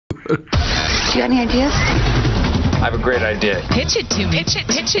you got any ideas? I have a great idea. Pitch it to me.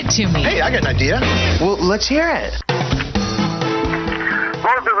 Pitch it to me. Hey, I got an idea. Well, let's hear it.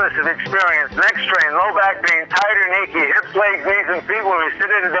 Most of us have experienced neck strain, low back pain, tight or achy, hips, legs, knees, and feet when we sit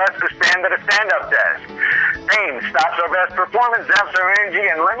at a desk or stand at a stand-up desk. Pain stops our best performance, zaps our energy,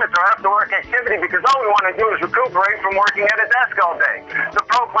 and limits our after-work activity because all we want to do is recuperate from working at a desk all day. The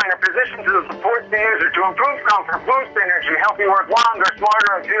Procliner positions and supports the user to improve comfort, boost energy, help you work longer,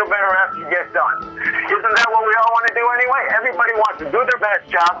 smarter, and feel better after you get done. Isn't that what we all want to do anyway? Everybody wants to do their best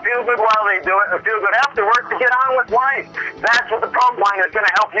job, feel good while they do it, and feel good afterwards to get on with life. That's what the Procliner is going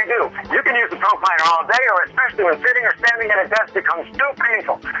to help you do. You can use the Procliner all day, or especially when sitting or standing at a desk becomes too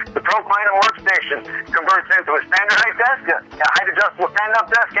painful. The Procliner workstation converts into a standard height desk, a height adjustable stand-up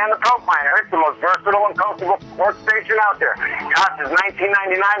desk, and the Procliner. It's the most versatile and comfortable workstation out there. Cost is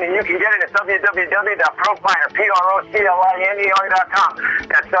 $19.99, and you can get it at www.procliner.com.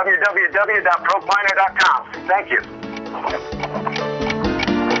 That's www.procliner.com. Thank you.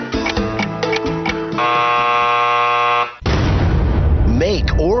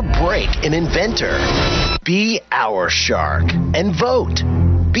 Make or break an inventor. Be our shark and vote.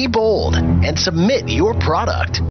 Be bold and submit your product.